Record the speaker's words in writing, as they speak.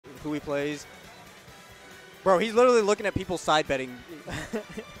who he plays. Bro, he's literally looking at people side betting.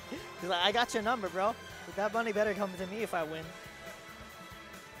 He's like, I got your number, bro. But that money better come to me if I win.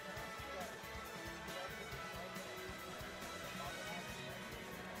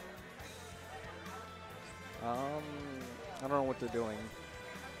 I don't know what they're doing.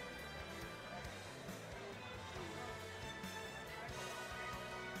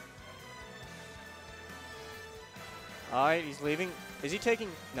 All right, he's leaving. Is he taking?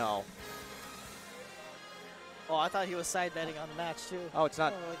 No. Oh, I thought he was side betting on the match too. Oh, it's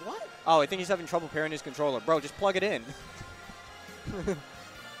not. Oh, like what? Oh, I think he's having trouble pairing his controller. Bro, just plug it in.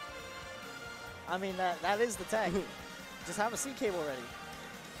 I mean, that is the tech. Just have a C cable ready.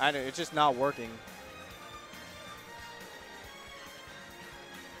 I know, it's just not working.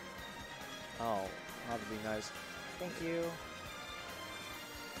 Oh, that would be nice. Thank you.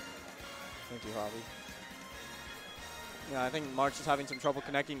 Thank you, Harvey. Yeah, I think March is having some trouble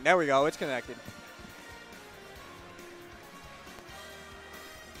connecting. There we go. It's connected.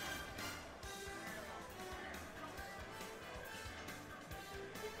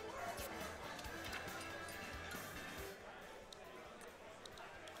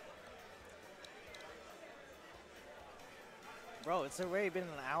 Bro, it's already been an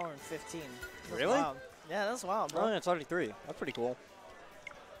hour and 15. That's Really? wild. Yeah, that's wild, bro. Oh, yeah, it's already 3. That's pretty cool.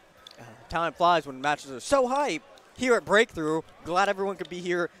 Time flies when matches are so hype. Here at BreakThrough, glad everyone could be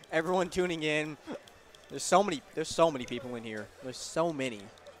here. Everyone tuning in. There's so many people in here. There's so many.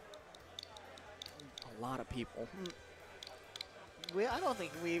 A lot of people. I don't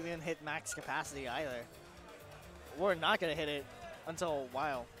think we even hit max capacity either. We're not gonna hit it until a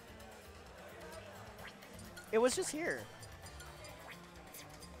while. It was just here.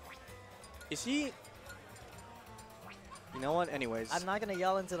 Is he? You know what? Anyways. I'm not gonna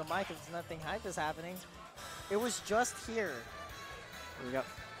yell into the mic if nothing hype is happening. It was just here.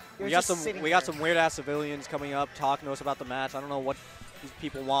 We got some weird ass civilians coming up talking to us about the match. I don't know what these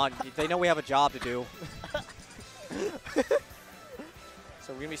people want. They know we have a job to do. So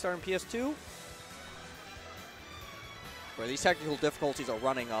we're gonna be starting PS2. Where these technical difficulties are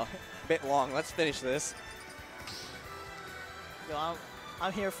running a bit long. Let's finish this. Yo,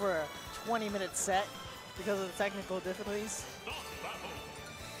 I'm here for a 20-minute set because of the technical difficulties.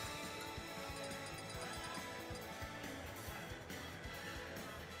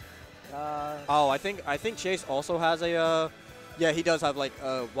 Oh, I think Chase also has a, yeah, he does have like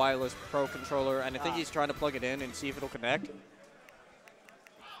a wireless Pro controller, and I think he's trying to plug it in and see if it'll connect.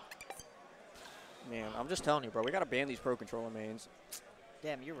 Man, I'm just telling you, bro, we gotta ban these Pro controller mains.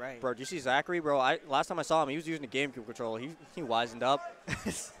 Damn, you're right. Bro, did you see Zachary, bro? Last time I saw him, he was using a GameCube controller. He wisened up.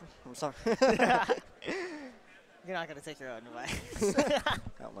 I'm sorry. You're not gonna take your own advice.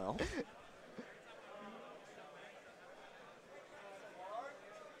 Hell no.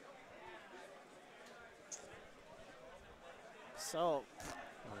 So,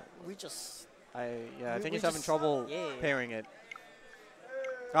 we just... I think he's having trouble pairing it.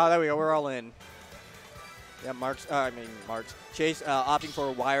 Oh, there we go. We're all in. Yeah, Chase opting for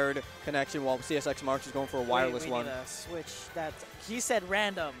a wired connection while CsxMark is going for a wireless one. We need a switch. He said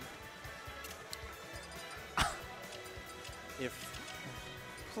random.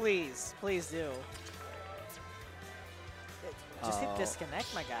 Please do. Just hit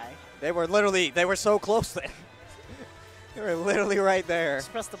disconnect, my guy. They were so close there. They were literally right there.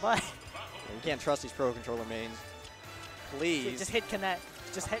 Just press the button. You can't trust these Pro controller mains. Please. Just hit connect.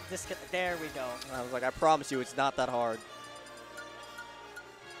 Just hit disconnect. There we go. I was like, I promise you, it's not that hard.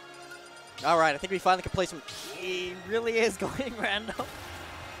 All right, I think we finally can play some. He really is going random.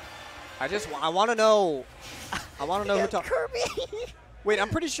 I want to know. I want to know who to. Kirby. Wait, I'm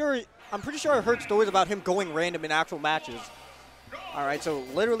pretty sure I heard stories about him going random in actual matches. All right, so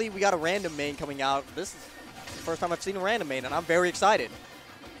literally we got a random main coming out. This is the first time I've seen a random main, and I'm very excited.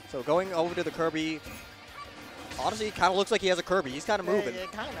 So going over to the Kirby. Honestly, it kind of looks like he has a Kirby. He's kind of moving. Yeah,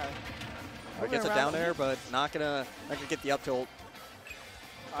 kind of. Or gets it down there, but not gonna get the up tilt.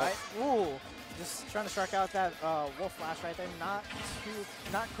 All right. Ooh, just trying to strike out that wolf flash right there.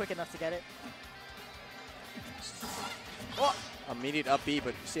 Not quick enough to get it. Oh. Immediate up B,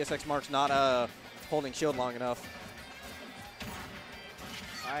 but CsxMark's not holding shield long enough.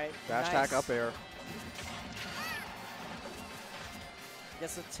 All right. Dash attack up air.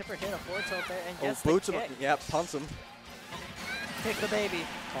 Gets the tipper hit, a forward tilt there, and gets boots the kick. him. Yeah, punts him. Kick the baby.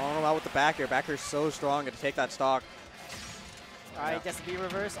 Calling him out with the back air. Back air's so strong to take that stock. All right, gets the B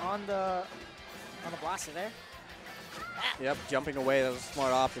reverse on the blaster there. Yep, jumping away. That was a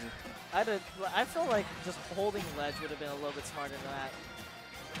smart option. I feel like just holding ledge would have been a little bit smarter than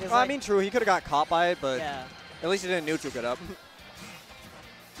that. Well, I mean, true. He could have got caught by it, but yeah. at least he didn't neutral get up.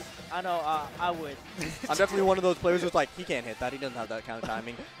 I know. I would. I'm definitely one of those players who's like, he can't hit that. He doesn't have that kind of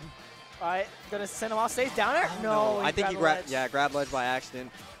timing. All right, gonna send him off stage. Down there? No. I think he grabbed ledge by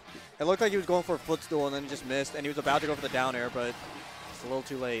accident. It looked like he was going for a footstool and then just missed, and he was about to go for the down air, but it's a little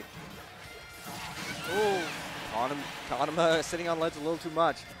too late. Ooh. Caught him sitting on ledge a little too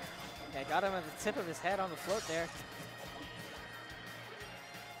much. Yeah, got him at the tip of his head on the float there.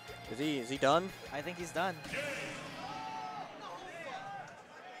 Is he done? I think he's done.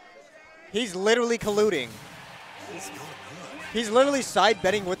 He's literally colluding. He's literally side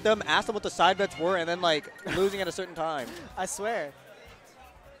betting with them, asked them what the side bets were, and then like losing at a certain time. I swear.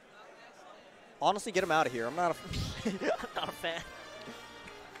 Honestly, get him out of here. I'm not I'm not a fan.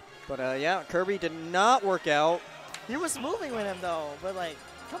 But yeah, Kirby did not work out. He was moving with him though, but like,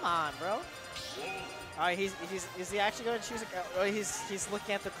 come on, bro. All right, is he actually going to choose a? Or he's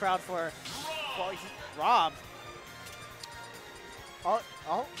looking at the crowd for. Well, Rob.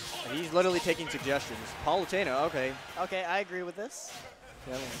 Oh. He's literally taking suggestions. Palutena, okay. Okay, I agree with this.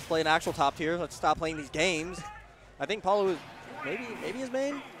 Yeah, let's play an actual top tier. Let's stop playing these games. I think Palu is maybe his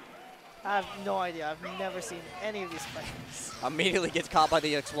main. I have no idea. I've never seen any of these players. Immediately gets caught by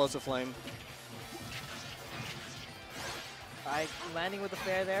the explosive flame. All right, landing with the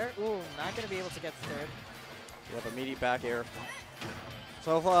fair there. Ooh, not going to be able to get the third. We have immediate back air.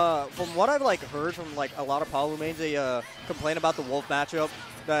 So from what I've like heard from like a lot of Palu mains, they complain about the Wolf matchup,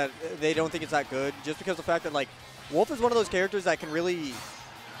 that they don't think it's that good, just because of the fact that like Wolf is one of those characters that can really,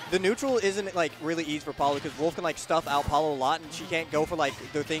 the neutral isn't like really easy for Palu, because Wolf can like stuff out Palu a lot, and she can't go for like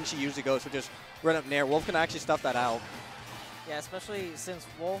the thing she usually goes for, just run up nair. Wolf can actually stuff that out. Yeah, especially since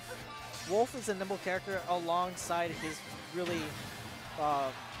Wolf is a nimble character alongside his really,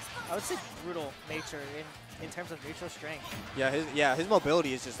 I would say brutal nature in terms of neutral strength. Yeah, his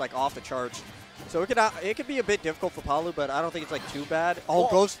mobility is just like off the charts. So it could be a bit difficult for Palu, but I don't think it's like too bad. Oh,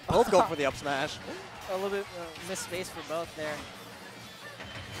 both go for the up smash. A little bit missed space for both there.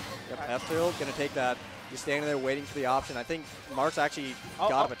 Yep, F-tilt gonna take that. He's standing there waiting for the option. I think Mark's actually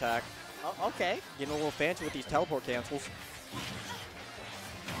got him attack. Oh, okay. Getting a little fancy with these teleport cancels.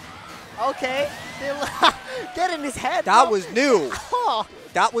 Okay. Get in his head. That was new. Oh.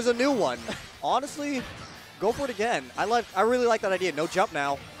 That was a new one. Honestly, go for it again. I really like that idea. No jump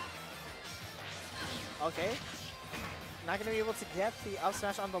now. Okay. Not going to be able to get the up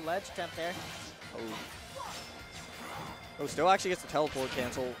smash on the ledge attempt there. Oh, still actually gets the teleport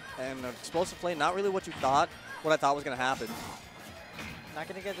cancel. And explosive flame, not really what I thought was going to happen. Not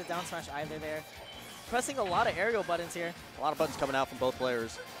going to get the down smash either there. Pressing a lot of aerial buttons here. A lot of buttons coming out from both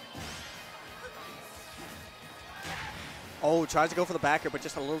players. Oh, tries to go for the back air, but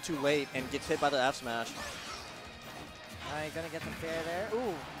just a little too late and gets hit by the F smash. All right, gonna get the fair there.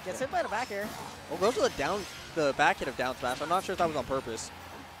 Ooh, gets hit by the back air. Oh, goes to the back hit of down smash. I'm not sure if that was on purpose.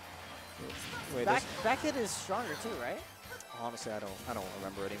 Wait, back hit is stronger too, right? Honestly, I don't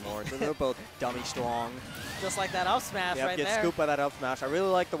remember anymore. They're both dummy strong. Just like that up smash right there. Gets scooped by that up smash. I really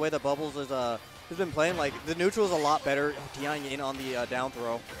like the way that Bubbles has been playing. Like the neutral is a lot better. DIing in on the down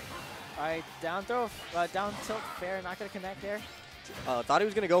throw. All right, down throw, down tilt fair, not gonna connect there. Thought he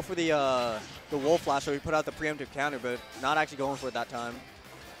was gonna go for the Wolf Flash, so he put out the preemptive counter, but not actually going for it that time.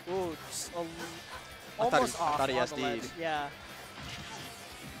 Ooh, almost off. I thought he on the ledge. SD'd. Yeah.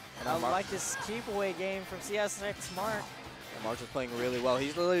 And I like this keep away game from CsxMark. Mark's is playing really well.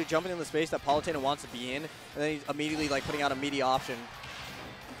 He's literally jumping in the space that Palutena wants to be in, and then he's immediately like putting out a meaty option.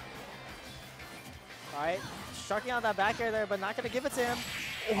 All right, sharking out that back air there, but not gonna give it to him.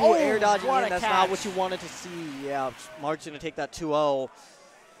 Oh, air dodging in. That's catch. not what you wanted to see. Yeah, Mark's going to take that 2-0.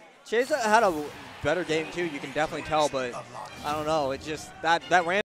 Chase had a better game, too. You can definitely tell, but I don't know. It just, that ran.